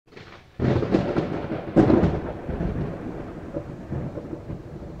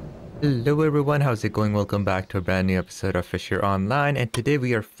Hello everyone, how's it going? Welcome back to a brand new episode of Fisher Online, and today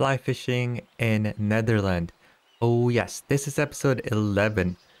we are fly fishing in Netherlands. Oh yes, this is episode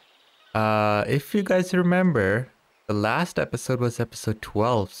 11. If you guys remember, the last episode was episode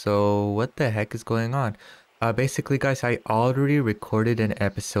 12, so what the heck is going on? Basically guys, I already recorded an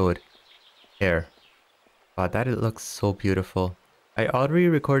episode here. Wow, that it looks so beautiful. I already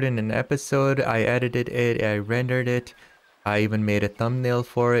recorded an episode, I edited it, I rendered it. I even made a thumbnail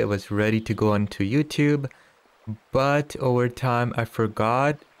for it. It was ready to go onto YouTube. But over time, I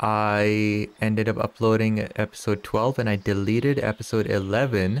forgot. I ended up uploading episode 12 and I deleted episode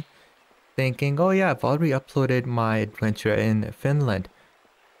 11, thinking, oh yeah, I've already uploaded my adventure in Finland.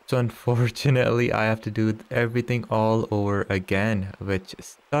 So unfortunately, I have to do everything all over again, which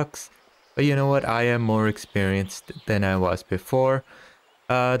sucks. But you know what? I am more experienced than I was before.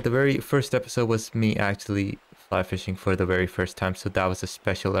 The very first episode was me actually fly fishing for the very first time, so that was a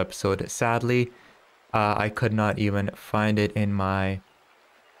special episode. Sadly, I could not even find it in my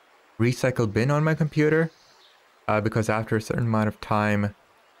recycle bin on my computer because after a certain amount of time,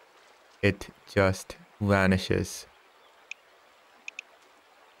 it just vanishes.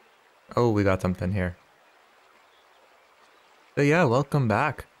 Oh, we got something here. So yeah, welcome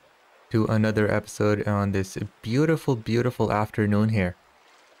back to another episode on this beautiful, beautiful afternoon here.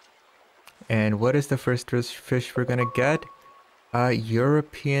 And what is the first fish we're gonna get?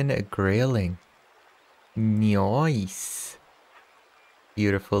 European grayling. Nice.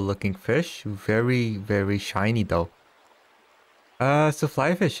 Beautiful looking fish. Very, very shiny though. So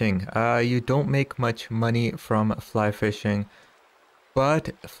fly fishing. You don't make much money from fly fishing,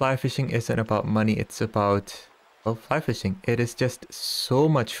 but fly fishing isn't about money. It's about, well, fly fishing. It is just so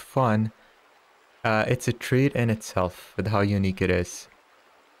much fun. It's a treat in itself with how unique it is.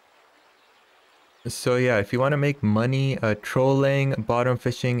 So yeah, if you want to make money, trolling, bottom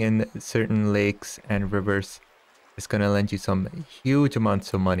fishing in certain lakes and rivers is going to lend you some huge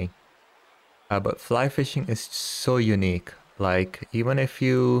amounts of money. But fly fishing is so unique. Like, even if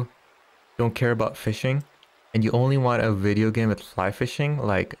you don't care about fishing and you only want a video game with fly fishing,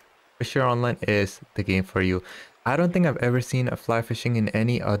 like Fisher Online is the game for you. I don't think I've ever seen a fly fishing in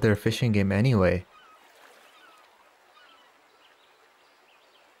any other fishing game anyway.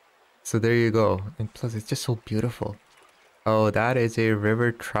 So there you go. And plus it's just so beautiful. Oh, that is a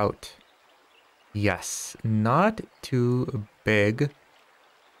river trout. Yes, not too big,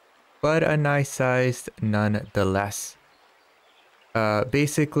 but a nice size nonetheless.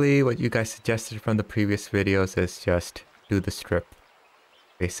 Basically, what you guys suggested from the previous videos is just do the strip.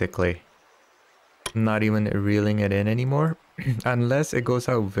 Basically. I'm not even reeling it in anymore. Unless it goes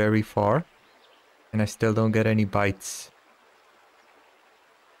out very far and I still don't get any bites.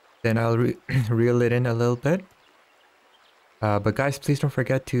 Then I'll reel it in a little bit. But guys, please don't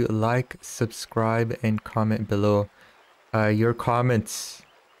forget to like, subscribe, and comment below. Your comments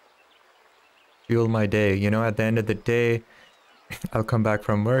fuel my day. You know, at the end of the day, I'll come back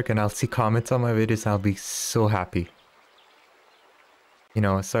from work and I'll see comments on my videos. I'll be so happy. You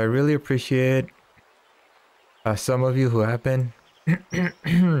know, so I really appreciate some of you who have been.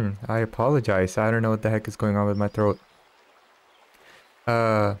 I apologize. I don't know what the heck is going on with my throat.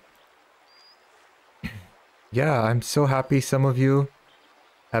 Yeah, I'm so happy some of you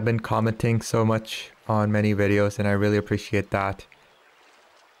have been commenting so much on many videos and I really appreciate that.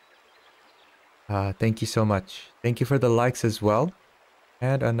 Thank you so much. Thank you for the likes as well.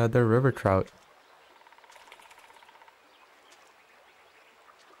 And another river trout.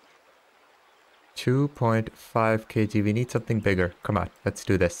 2.5 kg. We need something bigger. Come on, let's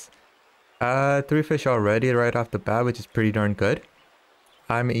do this. 3 fish already right off the bat, which is pretty darn good.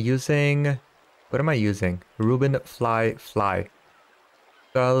 I'm using... What am I using? Reuben fly. So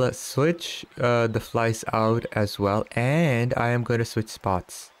I'll switch the flies out as well. And I am going to switch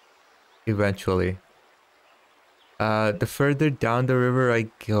spots. Eventually. The further down the river I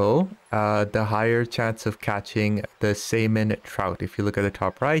go, the higher chance of catching the salmon trout. If you look at the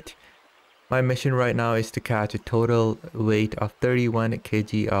top right, my mission right now is to catch a total weight of 31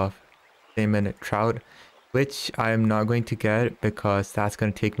 kg of salmon trout, which I am not going to get because that's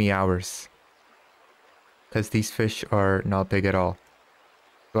going to take me hours. Because these fish are not big at all.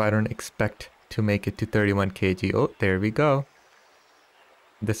 So I don't expect to make it to 31 kg. Oh, there we go.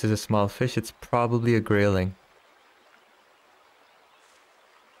 This is a small fish. It's probably a grayling.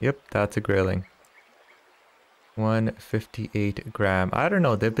 Yep, that's a grayling. 158 gram. I don't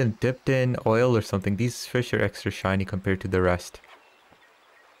know. They've been dipped in oil or something. These fish are extra shiny compared to the rest.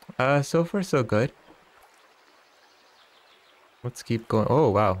 So far so good. Let's keep going. Oh,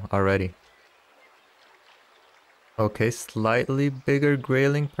 wow. Already. Okay, slightly bigger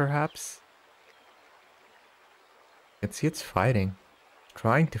grayling perhaps. You can see it's fighting.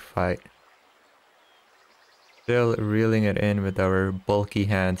 Trying to fight. Still reeling it in with our bulky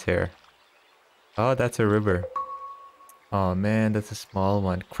hands here. Oh, that's a river. Oh man, that's a small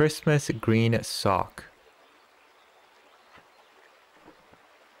one. Christmas green sock.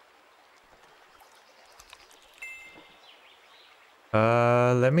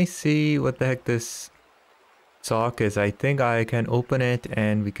 Let me see what the heck this sock is. I think I can open it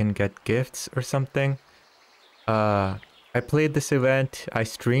and we can get gifts or something. I played this event. I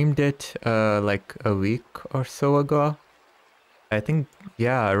streamed it like a week or so ago. I think,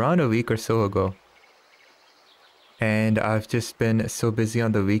 yeah, around a week or so ago. And I've just been so busy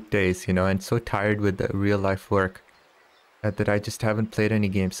on the weekdays, you know, and so tired with the real life work that I just haven't played any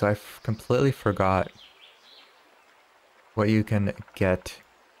games. So I've completely forgot what you can get.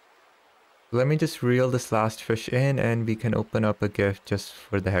 Let me just reel this last fish in and we can open up a gift just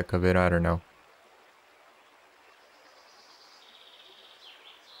for the heck of it. I don't know.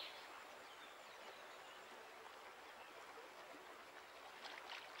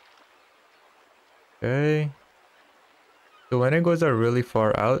 Okay. So when it goes really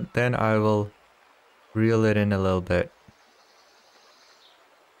far out, then I will reel it in a little bit.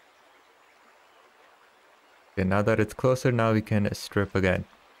 Okay, now that it's closer, now we can strip again.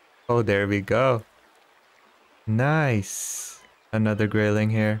 Oh, there we go. Nice. Another grayling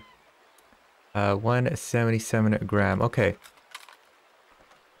here. 177 gram. Okay.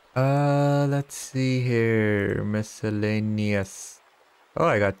 Let's see here. Miscellaneous. Oh,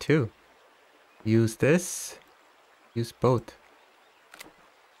 I got two. Use this. Use both.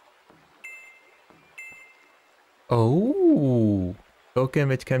 Oh. Token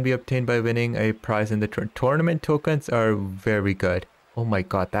which can be obtained by winning a prize in the tournament. Tokens are very good. Oh my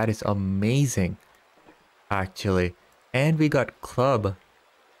god, that is amazing. Actually. And we got club.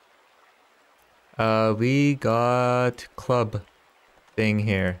 We got club thing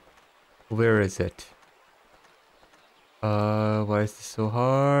here. Where is it? Why is this so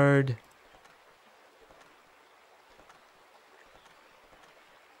hard?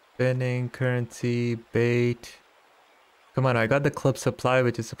 Spinning, currency, bait. Come on, I got the club supply,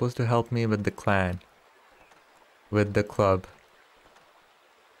 which is supposed to help me with the clan. With the club.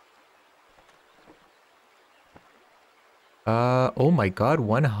 Oh my god,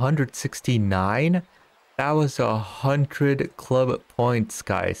 169? That was 100 club points,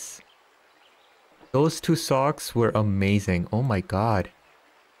 guys. Those two socks were amazing. Oh my god.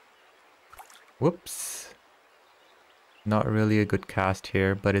 Whoops. Not really a good cast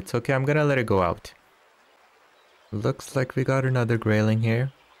here, but it's okay. I'm gonna let it go out. Looks like we got another grayling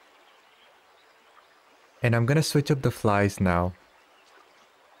here. And I'm gonna switch up the flies now.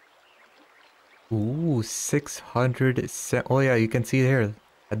 Ooh, 600. Oh yeah, you can see here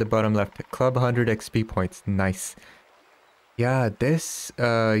at the bottom left. Club 100 XP points. Nice. Yeah, this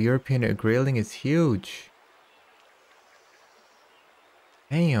European grayling is huge.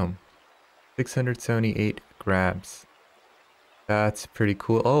 Damn. 678 grams. That's pretty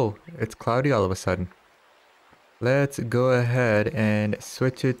cool. Oh, it's cloudy all of a sudden. Let's go ahead and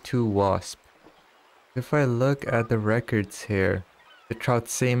switch it to wasp. If I look at the records here, the trout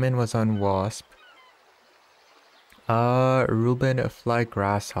salmon was on wasp. Reuben fly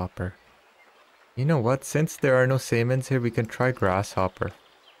grasshopper. You know what? Since there are no salmons here, we can try grasshopper.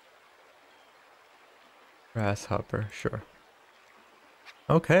 Grasshopper, sure.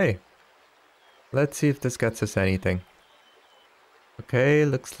 Okay. Let's see if this gets us anything. Okay,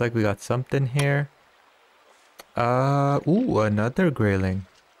 looks like we got something here. Ooh, another grayling.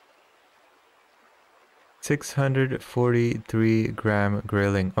 643 gram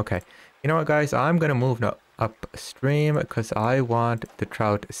grayling. Okay. You know what, guys? I'm gonna move now upstream because I want the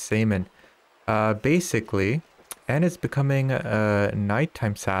trout salmon. Basically, and it's becoming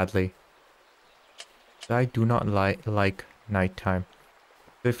nighttime, sadly. I do not like nighttime.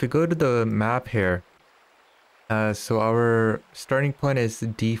 So if we go to the map here, so our starting point is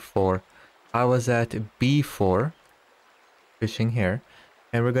D4. I was at B4, fishing here,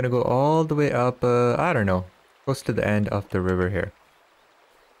 and we're gonna go all the way up, I don't know, close to the end of the river here.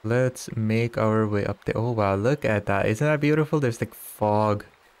 Let's make our way up there. Oh wow, look at that. Isn't that beautiful? There's like fog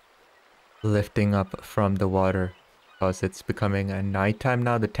lifting up from the water because it's becoming a nighttime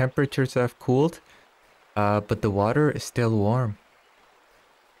now. The temperatures have cooled, but the water is still warm.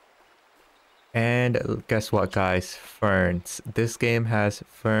 And guess what, guys? Ferns. This game has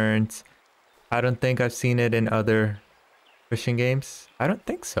ferns. I don't think I've seen it in other fishing games. I don't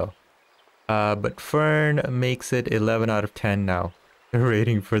think so. But fern makes it 11 out of 10 now. The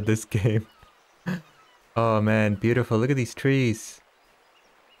rating for this game. Oh man, beautiful. Look at these trees.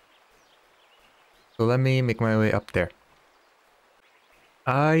 So let me make my way up there.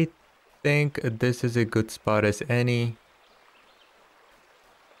 I think this is a good spot as any.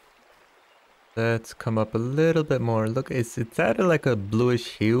 Let's come up a little bit more. Look, it's at like a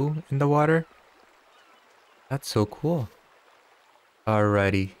bluish hue in the water. That's so cool.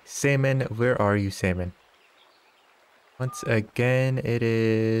 Alrighty. Salmon, where are you, salmon? Once again, it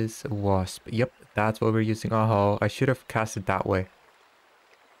is wasp. Yep, that's what we're using. Oh, I should have cast it that way.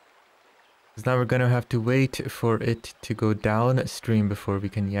 Because now we're gonna have to wait for it to go downstream before we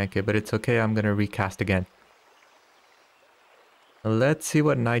can yank it. But it's okay, I'm gonna recast again. Let's see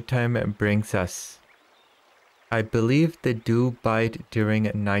what nighttime brings us. I believe they do bite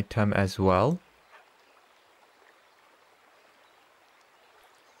during nighttime as well.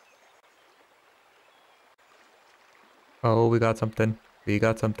 Oh, we got something. We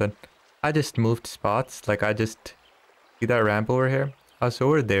got something. I just moved spots. Like, I just... See that ramp over here? Oh, so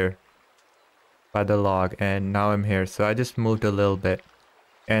we're there. By the log. And now I'm here. So I just moved a little bit.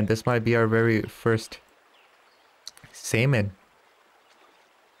 And this might be our very first... salmon.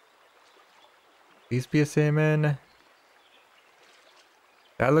 Please be a salmon.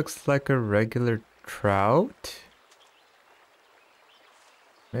 That looks like a regular trout.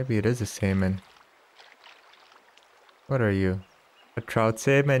 Maybe it is a salmon. What are you? A trout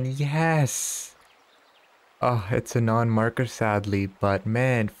salmon? Yes! Oh, it's a non-marker sadly, but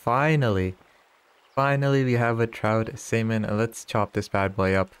man, finally. Finally we have a trout salmon. Let's chop this bad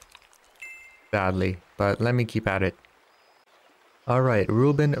boy up. Sadly, but let me keep at it. Alright,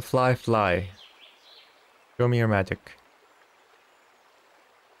 Reuben, fly. Show me your magic.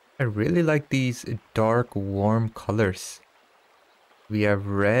 I really like these dark, warm colors. We have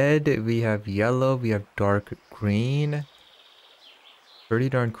red, we have yellow, we have dark green. Pretty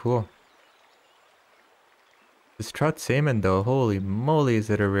darn cool. This trout salmon though, holy moly, is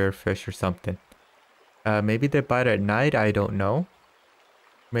it a rare fish or something? Maybe they bite at night, I don't know.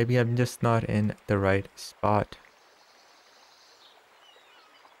 Maybe I'm just not in the right spot.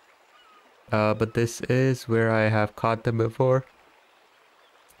 But this is where I have caught them before.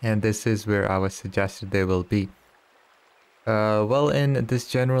 And this is where I was suggested they will be. Well, in this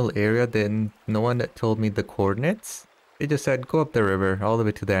general area, then no one told me the coordinates. They just said go up the river all the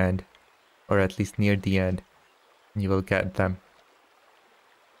way to the end, or at least near the end, and you will get them.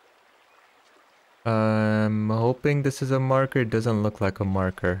 I'm hoping this is a marker. It doesn't look like a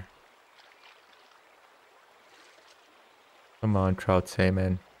marker. Come on, trout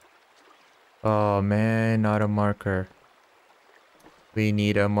salmon. Oh man, not a marker. We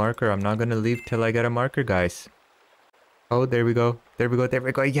need a marker. I'm not gonna leave till I get a marker, guys. Oh, there we go. There we go. There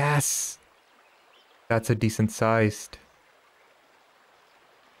we go. Yes! That's a decent sized.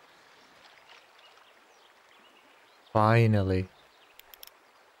 Finally.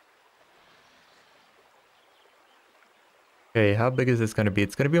 Okay, how big is this going to be?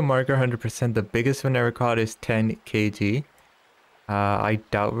 It's going to be a marker 100%. The biggest one ever caught is 10 kg. I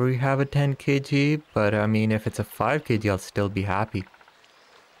doubt we have a 10 kg, but I mean, if it's a 5 kg, I'll still be happy.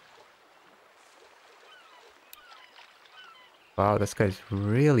 Wow, this guy's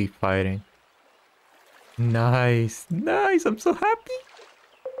really fighting. Nice. Nice. I'm so happy.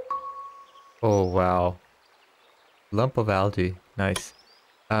 Oh, wow. Lump of algae. Nice.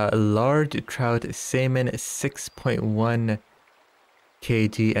 Large trout salmon 6.1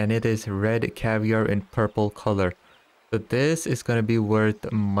 kg, and it is red caviar in purple color. So this is going to be worth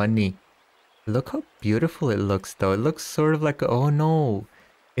money. Look how beautiful it looks though. It looks sort of like, oh no.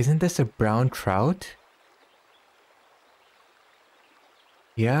 Isn't this a brown trout?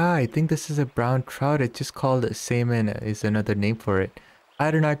 Yeah, I think this is a brown trout. It's just called salmon is another name for it. I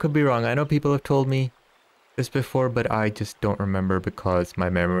don't know, I could be wrong. I know people have told me this before, but I just don't remember because my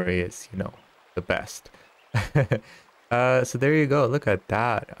memory is, you know, the best. So there you go. Look at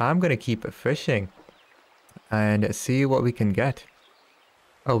that. I'm gonna keep fishing and see what we can get.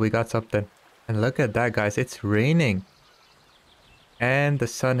 Oh, we got something. And look at that, guys. It's raining. And the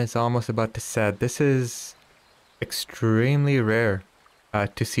sun is almost about to set. This is extremely rare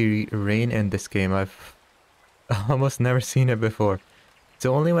to see rain in this game. I've almost never seen it before. It's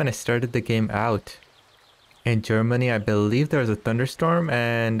only when I started the game out. In Germany, I believe there was a thunderstorm,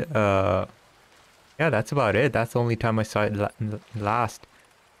 and yeah, that's about it. That's the only time I saw it last.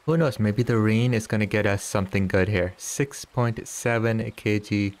 Who knows, maybe the rain is gonna get us something good here. 6.7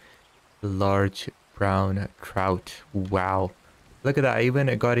 kg large brown trout. Wow. Look at that, I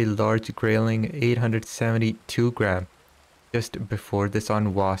even got a large grayling 872 gram just before this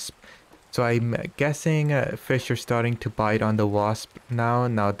on wasp. So I'm guessing fish are starting to bite on the wasp now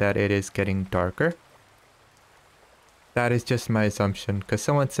that it is getting darker. That is just my assumption, because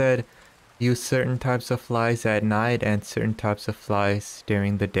someone said use certain types of flies at night and certain types of flies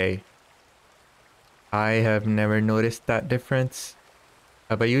during the day. I have never noticed that difference.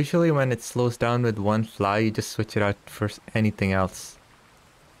 But usually when it slows down with one fly, you just switch it out for anything else.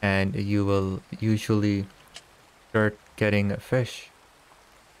 And you will usually start getting a fish.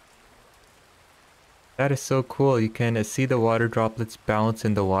 That is so cool. You can see the water droplets bounce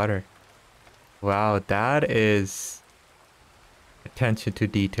in the water. Wow, that is attention to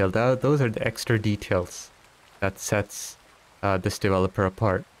detail. Those are the extra details that sets this developer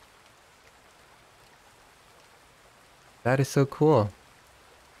apart. That is so cool.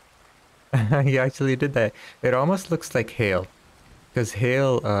 He actually did that. It almost looks like hail, because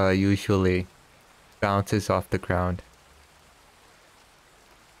hail usually bounces off the ground.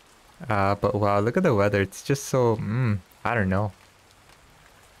 But wow, look at the weather. It's just so, I don't know,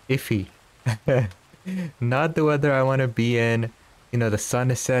 iffy. Not the weather I want to be in. You know, the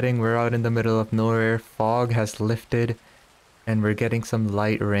sun is setting, we're out in the middle of nowhere, fog has lifted, and we're getting some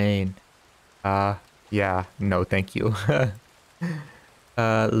light rain. Yeah, no thank you.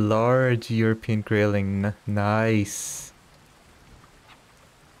 Large European grayling, nice.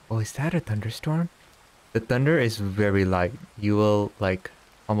 Oh, is that a thunderstorm? The thunder is very light. You will, like,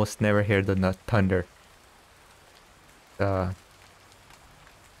 almost never hear the thunder. Unlike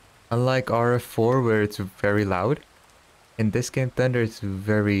RF4 where it's very loud, in this game thunder is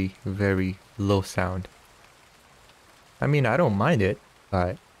very, very low sound. I mean, I don't mind it,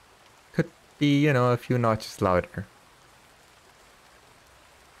 but could be, you know, a few notches louder.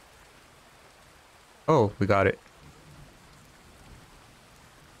 Oh, we got it.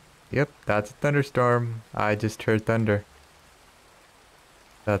 Yep, that's a thunderstorm. I just heard thunder.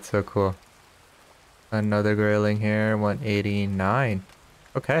 That's so cool. Another grayling here, 189.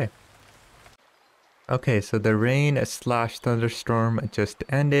 Okay. Okay, so the rain slash thunderstorm just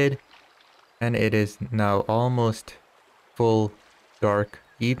ended, and it is now almost full dark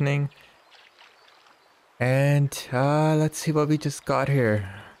evening. And let's see what we just got here.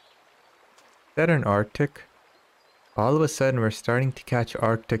 Is that an Arctic? All of a sudden we're starting to catch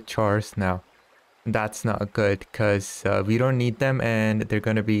Arctic chars now. That's not good, because we don't need them, and they're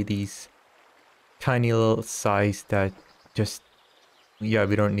gonna be these tiny little size that just, yeah,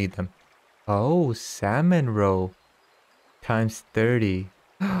 we don't need them. Oh, salmon roe times 30.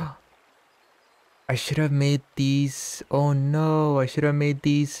 I should have made these. Oh no, I should have made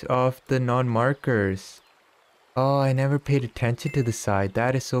these off the non-markers. Oh, I never paid attention to the side.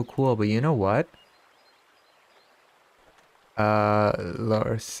 That is so cool. But you know what?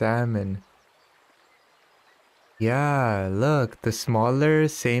 Large salmon. Yeah, look, the smaller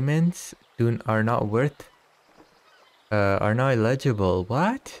salmons are not are not eligible.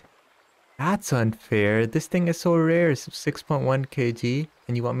 What? That's unfair. This thing is so rare. It's 6.1 kg,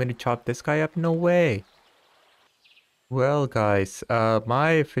 and you want me to chop this guy up? No way. Well, guys,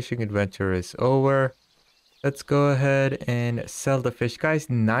 my fishing adventure is over. Let's go ahead and sell the fish.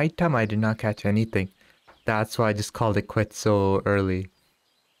 Guys, nighttime I did not catch anything. That's why I just called it quits so early.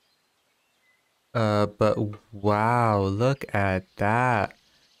 But wow, look at that.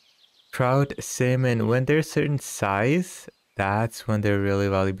 Trout, salmon, when they're certain size, that's when they're really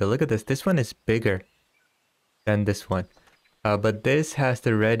valuable. Look at this. This one is bigger than this one. But this has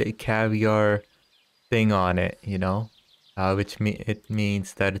the red caviar thing on it, you know? Which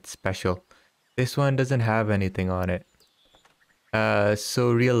means that it's special. This one doesn't have anything on it.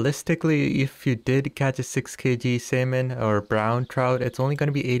 So realistically, if you did catch a 6 kg salmon or brown trout, it's only going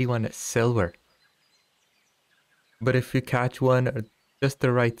to be 81 silver. But if you catch one just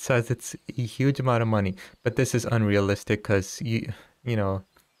the right size, it's a huge amount of money. But this is unrealistic because you know,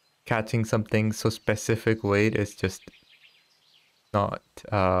 catching something so specific weight is just not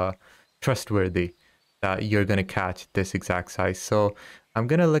trustworthy that you're gonna catch this exact size. So I'm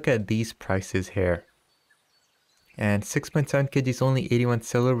gonna look at these prices here. And 6.7 kg is only 81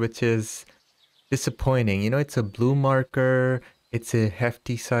 silver, which is disappointing. You know, it's a blue marker, it's a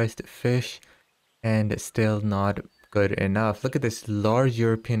hefty sized fish, and still not good enough. Look at this large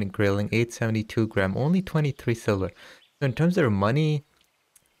European grayling, 872 gram, only 23 silver. So in terms of money,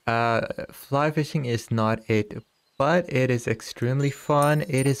 fly fishing is not it, but it is extremely fun.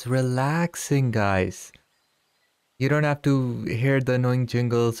 It is relaxing, guys. You don't have to hear the annoying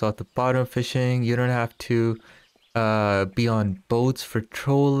jingles of the bottom fishing. You don't have to be on boats for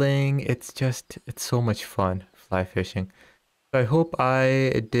trolling. It's so much fun fly fishing. So I hope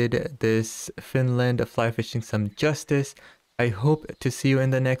I did this Finland fly fishing some justice. I hope to see you in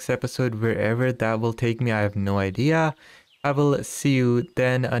the next episode, wherever that will take me. I have no idea. I will see you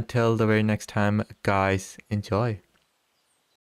then. Until the very next time, guys, enjoy.